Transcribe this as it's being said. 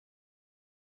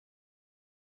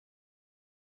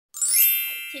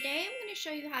Today I'm going to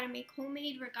show you how to make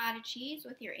homemade ricotta cheese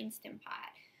with your Instant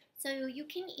Pot. So you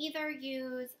can either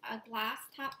use a glass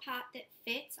top pot that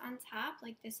fits on top,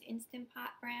 like this Instant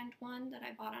Pot brand one that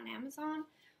I bought on Amazon,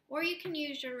 or you can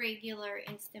use your regular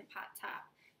Instant Pot top.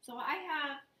 So I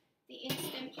have the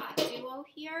Instant Pot Duo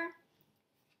here.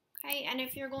 Okay, and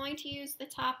if you're going to use the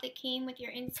top that came with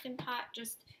your Instant Pot,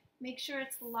 just make sure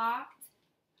it's locked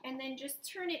and then just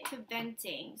turn it to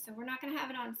venting. So we're not going to have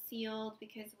it on sealed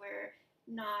because we're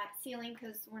not sealing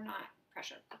because we're not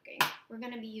pressure cooking. We're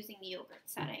going to be using the yogurt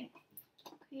setting.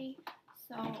 Okay,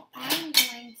 so I'm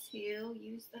going to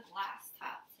use the glass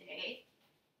top today.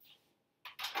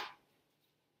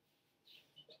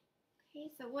 Okay,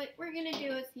 so what we're going to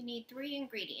do is you need 3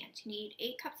 ingredients. You need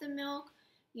 8 cups of milk,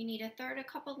 you need 1/3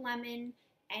 cup of lemon,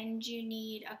 and you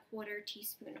need 1/4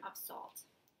 teaspoon of salt.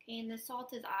 Okay, and the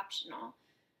salt is optional.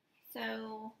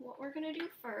 So what we're going to do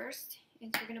first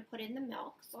is we're going to put in the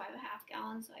milk. So I have a 1/2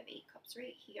 gallon, so I have 8 cups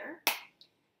right here.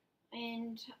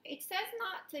 And it says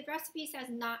the recipe says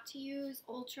not to use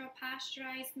ultra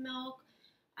pasteurized milk.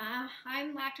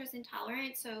 I'm lactose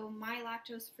intolerant, so my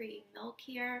lactose-free milk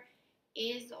here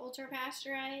is ultra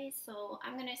pasteurized. So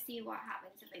I'm going to see what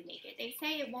happens if I make it. They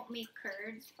say it won't make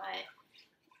curds, but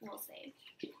we'll see.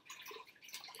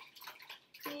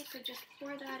 Okay, so just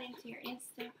pour that into your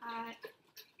Instant Pot.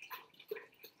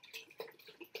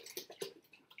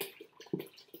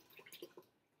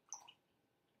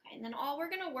 And then all we're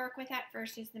going to work with at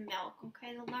first is the milk,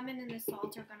 okay? The lemon and the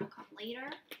salt are going to come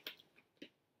later.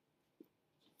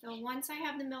 So once I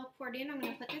have the milk poured in, I'm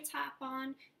going to put the top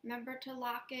on. Remember to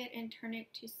lock it and turn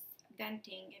it to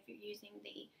venting if you're using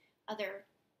the other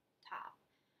top.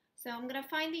 So I'm going to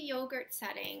find the yogurt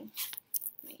setting.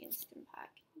 My Instant Pot,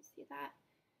 can you see that?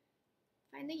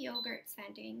 Find the yogurt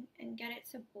setting and get it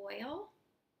to boil.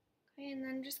 Okay, and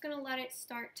then I'm just going to let it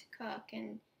start to cook.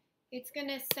 And it's going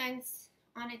to sense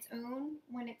on its own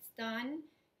when it's done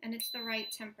and it's the right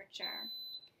temperature.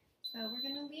 So we're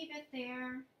going to leave it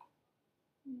there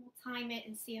and we'll time it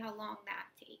and see how long that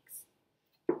takes.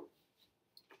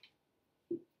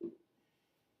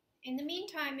 In the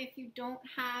meantime, if you don't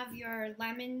have your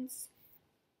lemons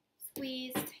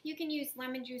squeezed, you can use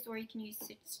lemon juice or you can use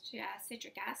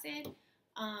citric acid.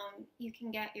 You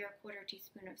can get your 1/4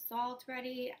 teaspoon of salt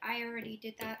ready. I already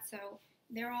did that, so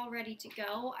they're all ready to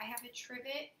go. I have a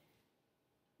trivet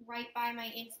right by my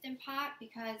Instant Pot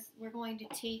because we're going to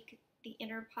take the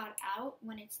inner pot out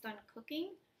when it's done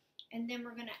cooking, and then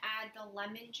we're going to add the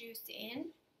lemon juice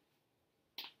in.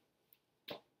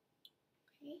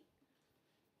 Okay.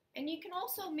 And you can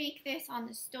also make this on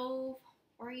the stove,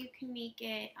 or you can make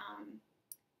it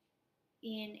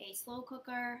in a slow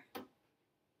cooker. I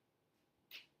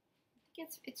think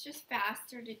it's just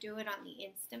faster to do it on the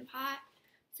Instant Pot.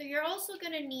 So you're also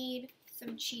going to need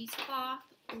some cheesecloth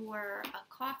or a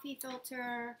coffee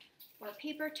filter or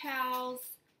paper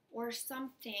towels or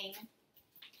something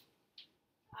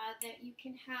that you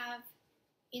can have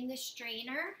in the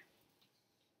strainer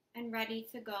and ready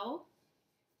to go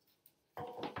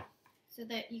so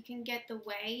that you can get the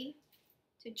whey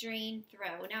to drain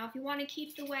through. Now if you want to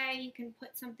keep the whey, you can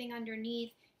put something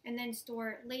underneath and then store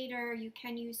it later. You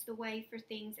can use the whey for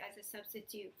things as a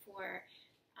substitute for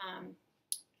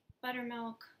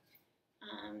buttermilk,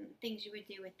 things you would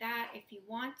do with that if you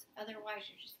want. Otherwise,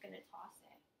 you're just going to toss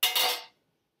it.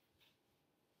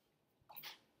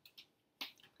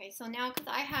 Okay, so now because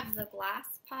I have the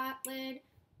glass pot lid,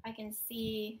 I can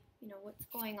see, what's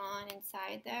going on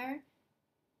inside there.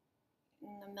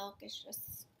 And the milk is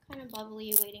just kind of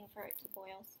bubbly, waiting for it to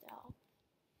boil still.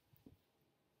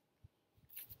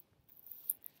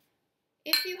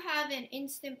 If you have an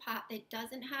Instant Pot that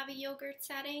doesn't have a yogurt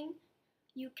setting,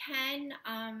 you can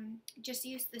just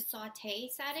use the saute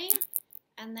setting,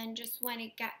 and then just when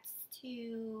it gets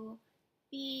to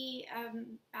be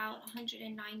about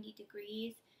 190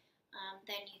 degrees,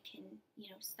 then you can,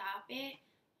 stop it.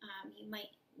 You might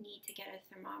need to get a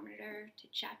thermometer to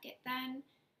check it then.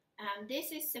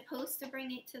 This is supposed to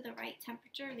bring it to the right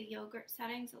temperature, the yogurt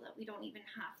setting, so that we don't even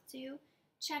have to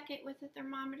check it with a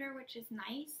thermometer, which is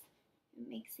nice. It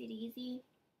makes it easy.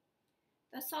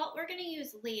 The salt we're going to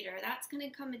use later. That's going to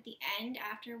come at the end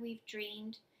after we've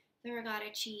drained the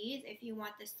ricotta cheese. If you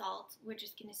want the salt, we're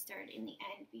just going to stir it in the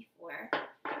end before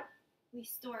we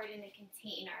store it in a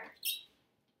container.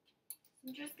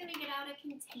 I'm just going to get out a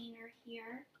container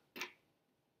here.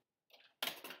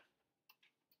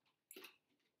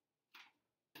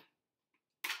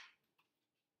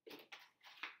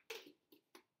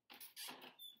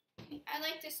 I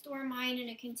like to store mine in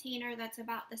a container that's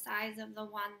about the size of the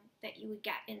one that you would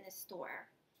get in the store.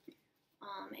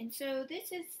 And so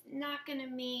this is not going to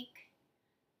make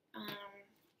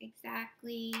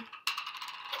exactly,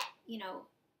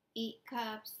 8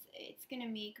 cups. It's gonna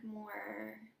make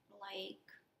more like,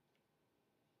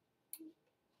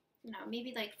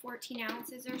 maybe like 14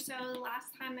 ounces or so the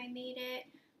last time I made it.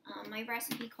 My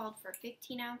recipe called for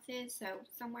 15 ounces, so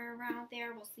somewhere around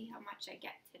there. We'll see how much I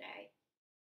get today.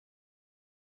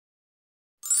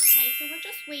 Okay, so we're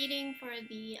just waiting for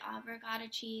the ricotta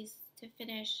cheese to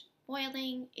finish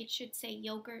boiling. It should say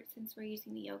yogurt since we're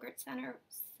using the yogurt center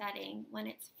setting when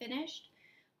it's finished.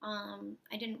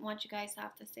 I didn't want you guys to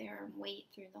have to sit here and wait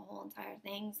through the whole entire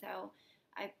thing, so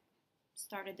I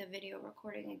started the video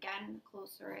recording again the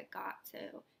closer it got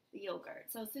to the yogurt.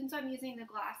 So since I'm using the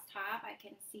glass top, I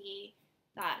can see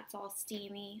that it's all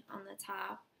steamy on the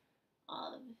top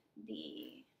of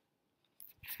the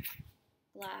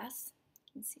glass.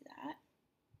 You can see that.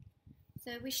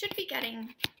 So we should be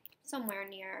getting somewhere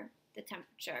near the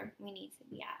temperature we need to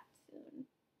be at soon.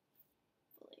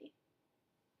 Hopefully.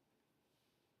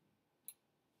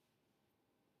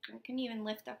 I can even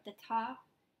lift up the top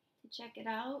to check it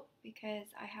out because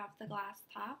I have the glass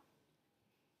top.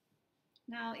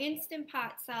 Now Instant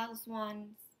Pot sells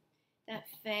ones that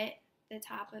fit the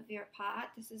top of your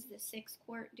pot. This is the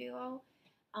 6-quart duo.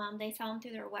 They sell them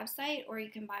through their website, or you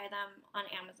can buy them on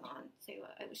Amazon. So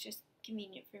it was just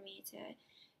convenient for me to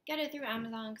get it through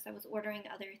Amazon because I was ordering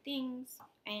other things,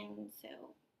 and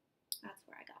so that's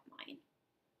where I got mine.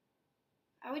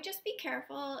 I would just be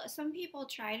careful. Some people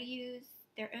try to use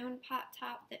their own pot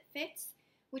top that fits,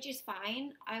 which is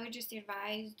fine. I would just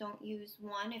advise don't use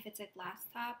one if it's a glass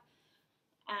top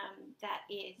that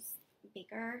is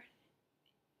bigger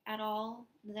at all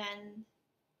than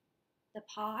the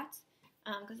pot.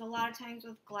 Because a lot of times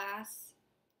with glass,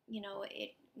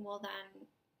 it will then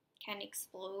can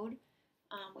explode,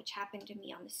 which happened to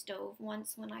me on the stove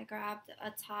once when I grabbed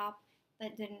a top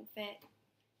that didn't fit.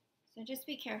 So just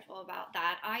be careful about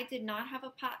that. I did not have a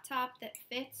pot top that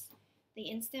fits the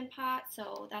Instant Pot,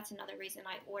 so that's another reason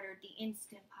I ordered the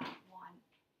Instant Pot one.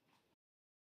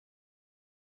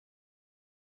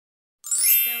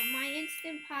 So my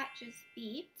Instant Pot just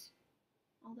beeped,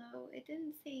 although it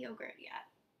didn't say yogurt yet.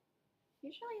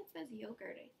 Usually it says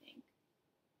yogurt, I think.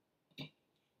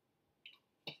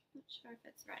 Not sure if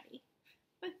it's ready.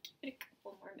 Give it a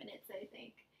couple more minutes, I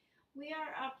think. We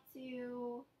are up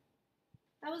to,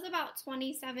 that was about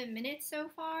 27 minutes so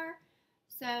far.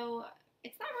 So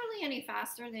it's not really any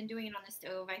faster than doing it on the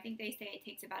stove. I think they say it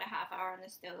takes about a half hour on the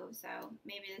stove. So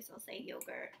maybe this will say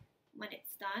yogurt when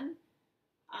it's done.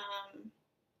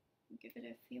 Give it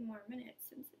a few more minutes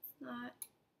since it's not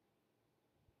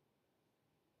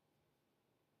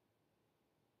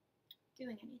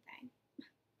doing anything.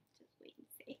 Just wait and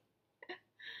see.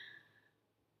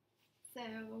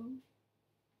 So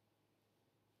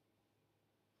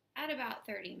at about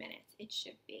 30 minutes, it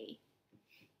should be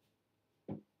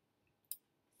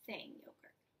saying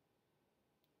yogurt.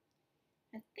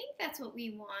 I think that's what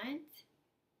we want.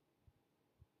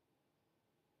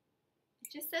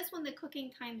 It just says when the cooking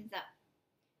time is up.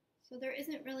 So there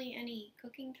isn't really any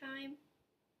cooking time.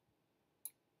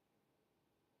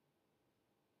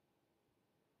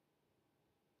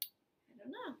 I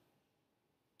don't know.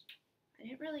 I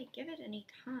didn't really give it any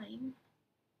time.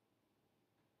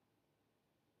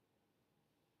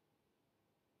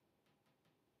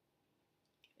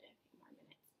 Give it a few more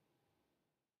minutes.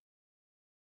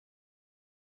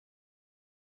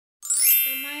 Okay,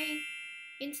 so my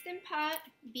Instant Pot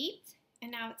beeped,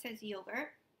 and now it says yogurt.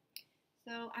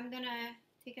 So I'm gonna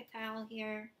take a towel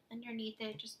here underneath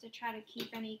it just to try to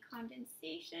keep any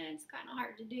condensation. It's kind of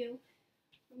hard to do.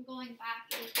 I'm going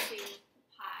back into the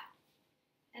pot.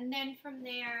 And then from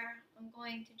there, I'm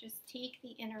going to just take the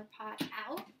inner pot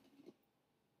out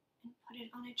and put it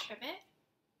on a trivet.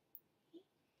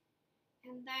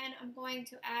 And then I'm going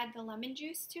to add the lemon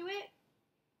juice to it.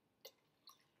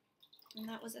 And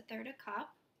that was 1/3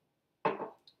 cup.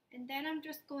 And then I'm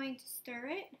just going to stir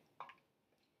it.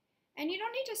 And you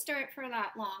don't need to stir it for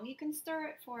that long. You can stir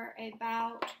it for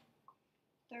about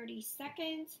 30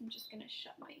 seconds. I'm just going to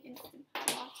shut my Instant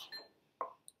Pot off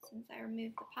since I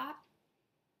removed the pot.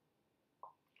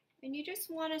 And you just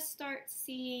want to start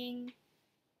seeing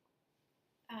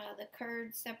the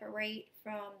curd separate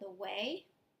from the whey.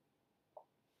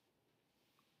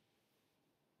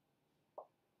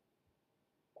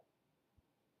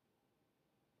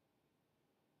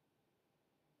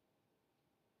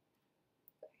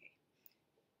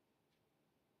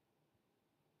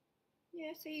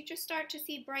 Yeah, so you just start to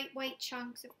see bright white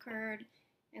chunks of curd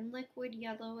and liquid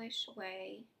yellowish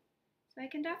whey. So I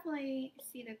can definitely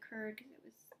see the curd because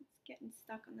it's getting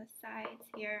stuck on the sides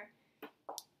here.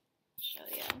 I'll show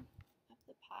you of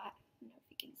the pot. I don't know if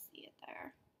you can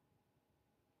better.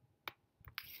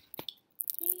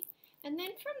 Okay. And then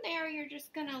from there, you're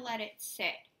just gonna let it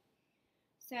sit.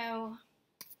 So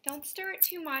don't stir it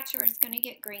too much or it's gonna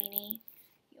get grainy.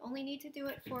 You only need to do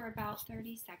it for about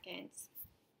 30 seconds.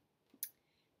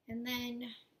 And then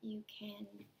you can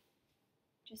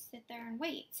just sit there and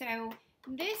wait. So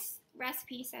this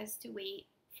recipe says to wait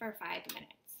for 5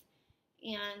 minutes.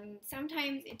 And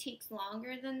sometimes it takes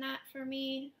longer than that for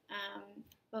me,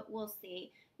 but we'll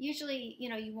see. Usually, you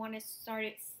know, you want to start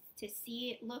it to see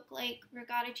it look like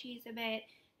ricotta cheese a bit,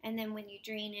 and then when you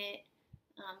drain it,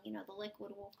 you know, the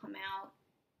liquid will come out.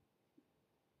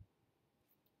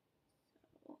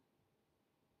 So,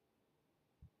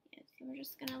 yeah, so we're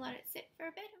just gonna let it sit for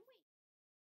a bit and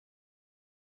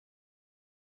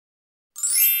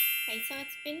wait. Okay, so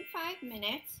it's been 5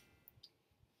 minutes.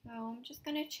 So I'm just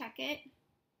gonna check it.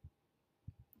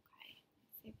 Okay,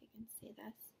 let's see if you can see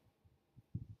this.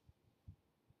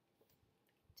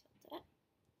 Tilt it.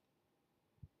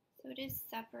 So it is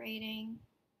separating.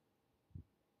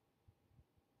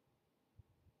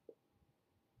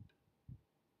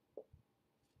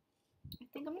 I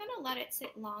think I'm gonna let it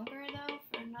sit longer though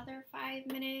for another 5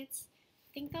 minutes.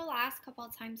 I think the last couple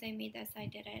of times I made this, I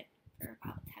did it for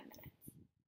about 10 minutes.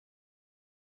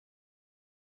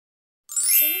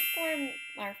 It's been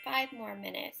 4 or 5 more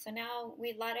minutes. So now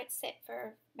we let it sit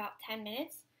for about 10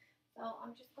 minutes. So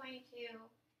I'm just going to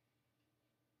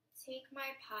take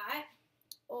my pot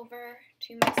over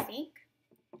to my sink.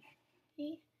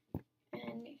 Okay.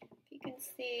 And if you can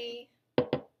see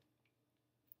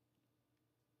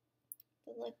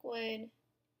the liquid,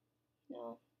 you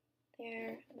know,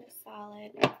 there and the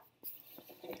solid.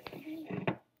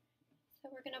 So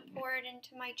we're going to pour it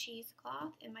into my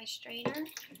cheesecloth in my strainer.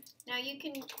 Now you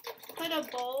can put a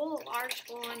bowl, a large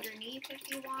bowl underneath if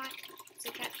you want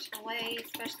to catch the whey,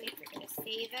 especially if you're going to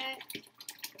save it.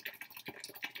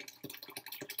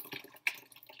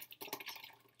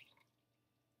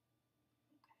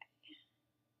 Okay.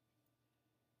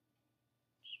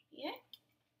 Should be it.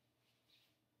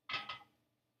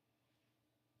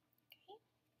 Okay.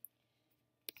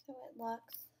 So it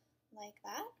looks like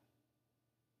that.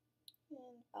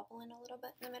 And bubbling a little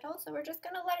bit in the middle. So we're just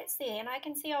going to let it see. And I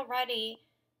can see already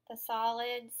the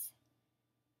solids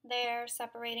there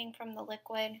separating from the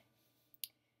liquid.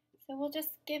 So we'll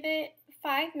just give it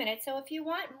 5 minutes. So if you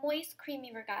want moist,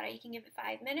 creamy ricotta, you can give it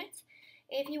 5 minutes.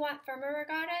 If you want firmer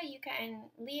ricotta, you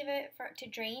can leave it to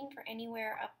drain for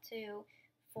anywhere up to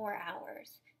 4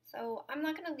 hours. So I'm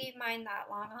not going to leave mine that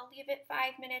long. I'll leave it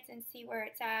 5 minutes and see where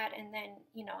it's at, and then,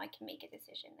 you know, I can make a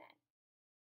decision then.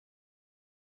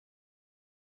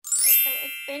 So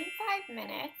it's been 5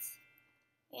 minutes,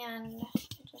 and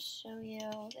I'll just show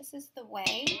you, this is the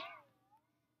whey.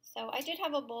 So I did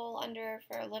have a bowl under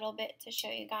for a little bit to show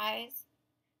you guys.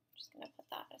 I'm just going to put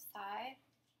that aside.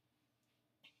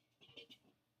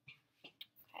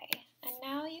 Okay, and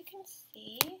now you can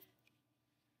see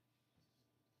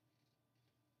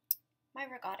my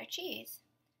ricotta cheese.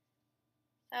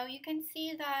 So you can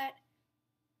see that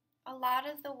a lot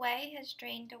of the whey has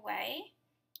drained away.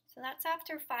 So that's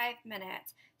after 5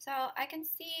 minutes. So I can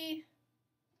see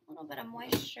a little bit of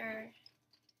moisture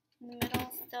in the middle,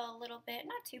 still a little bit,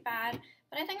 not too bad,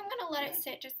 but I think I'm going to let it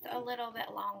sit just a little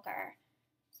bit longer.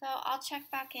 So I'll check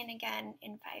back in again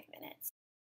in 5 minutes.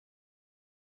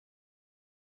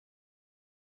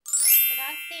 Okay, so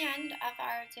that's the end of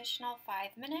our additional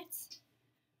 5 minutes.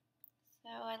 So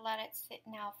I let it sit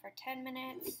now for 10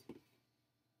 minutes. You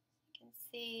can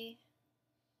see,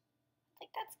 I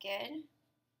think that's good.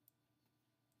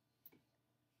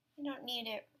 You don't need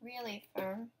it really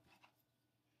firm.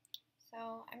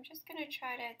 So I'm just going to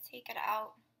try to take it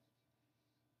out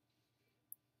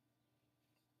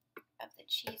of the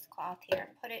cheesecloth here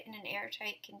and put it in an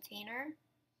airtight container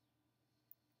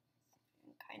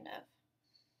and kind of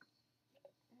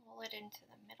roll it into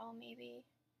the middle maybe.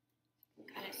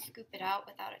 Kind of scoop it out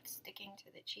without it sticking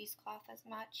to the cheesecloth as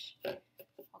much.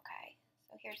 Okay,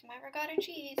 so here's my ricotta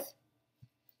cheese.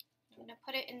 I'm going to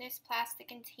put it in this plastic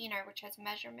container which has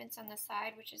measurements on the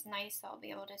side, which is nice, so I'll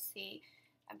be able to see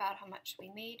about how much we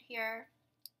made here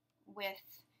with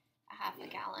a ½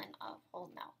 gallon of whole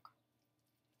milk.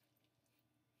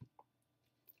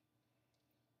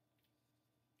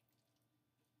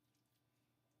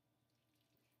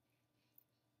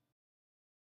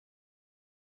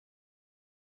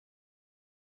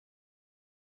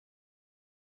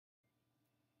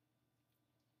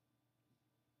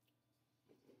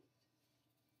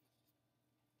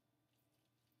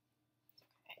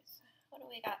 What do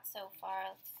we got so far?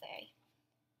 Let's see.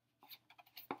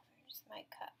 Where's my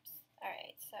cups?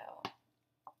 Alright, so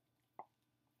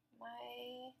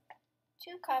my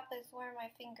 2 cups is where my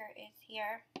finger is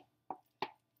here.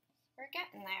 We're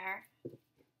getting there.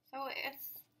 So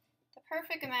it's the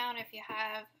perfect amount if you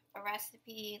have a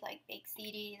recipe like baked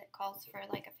ziti that calls for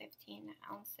like a 15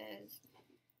 ounces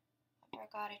of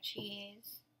ricotta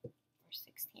cheese or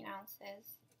 16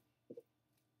 ounces.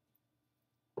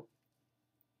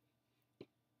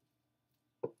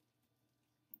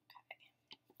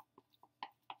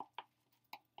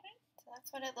 Okay. So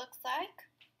that's what it looks like.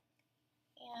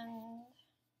 And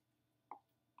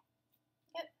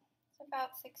yep, it's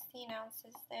about 16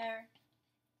 ounces there.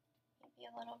 Maybe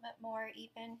a little bit more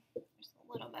even. There's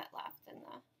a little bit left in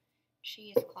the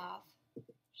cheesecloth, which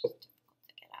is difficult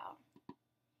to get out.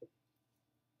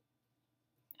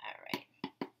 Alright.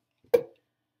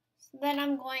 So then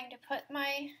I'm going to put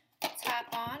my top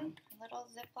on, a little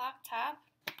Ziploc top.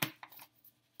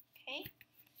 Okay.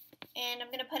 And I'm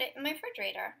going to put it in my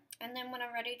refrigerator. And then when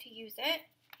I'm ready to use it,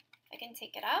 I can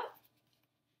take it out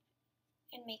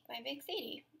and make my baked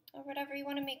ziti or whatever you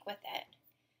want to make with it.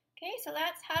 Okay, so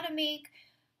that's how to make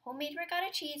homemade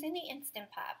ricotta cheese in the Instant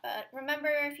Pot. But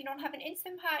remember, if you don't have an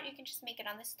Instant Pot, you can just make it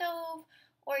on the stove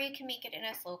or you can make it in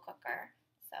a slow cooker.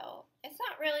 So it's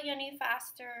not really any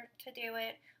faster to do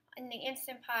it in the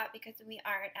Instant Pot because we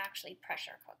aren't actually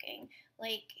pressure cooking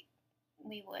like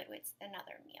we would with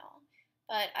another meal.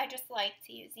 But I just like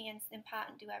to use the Instant Pot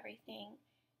and do everything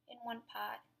in one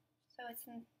pot. So it's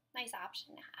a nice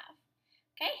option to have.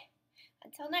 Okay,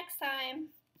 until next time.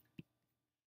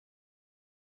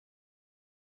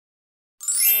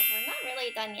 So we're not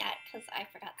really done yet because I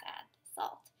forgot to add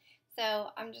salt.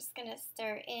 So I'm just going to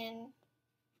stir in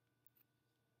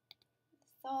the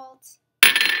salt,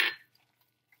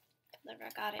 the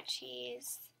ricotta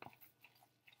cheese.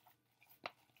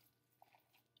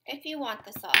 If you want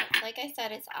the salt, like I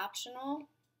said, it's optional.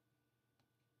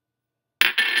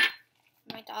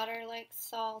 My daughter likes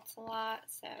salt a lot,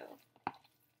 so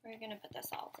we're going to put the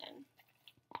salt in.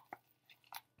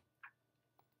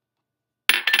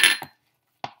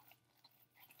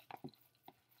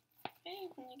 Okay,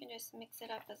 and you can just mix it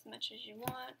up as much as you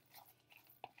want.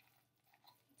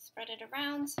 Spread it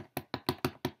around.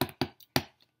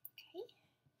 Okay,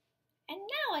 and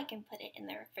now I can put it in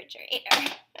the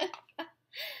refrigerator.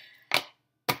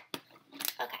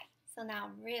 Okay, so now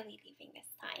I'm really leaving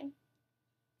this time.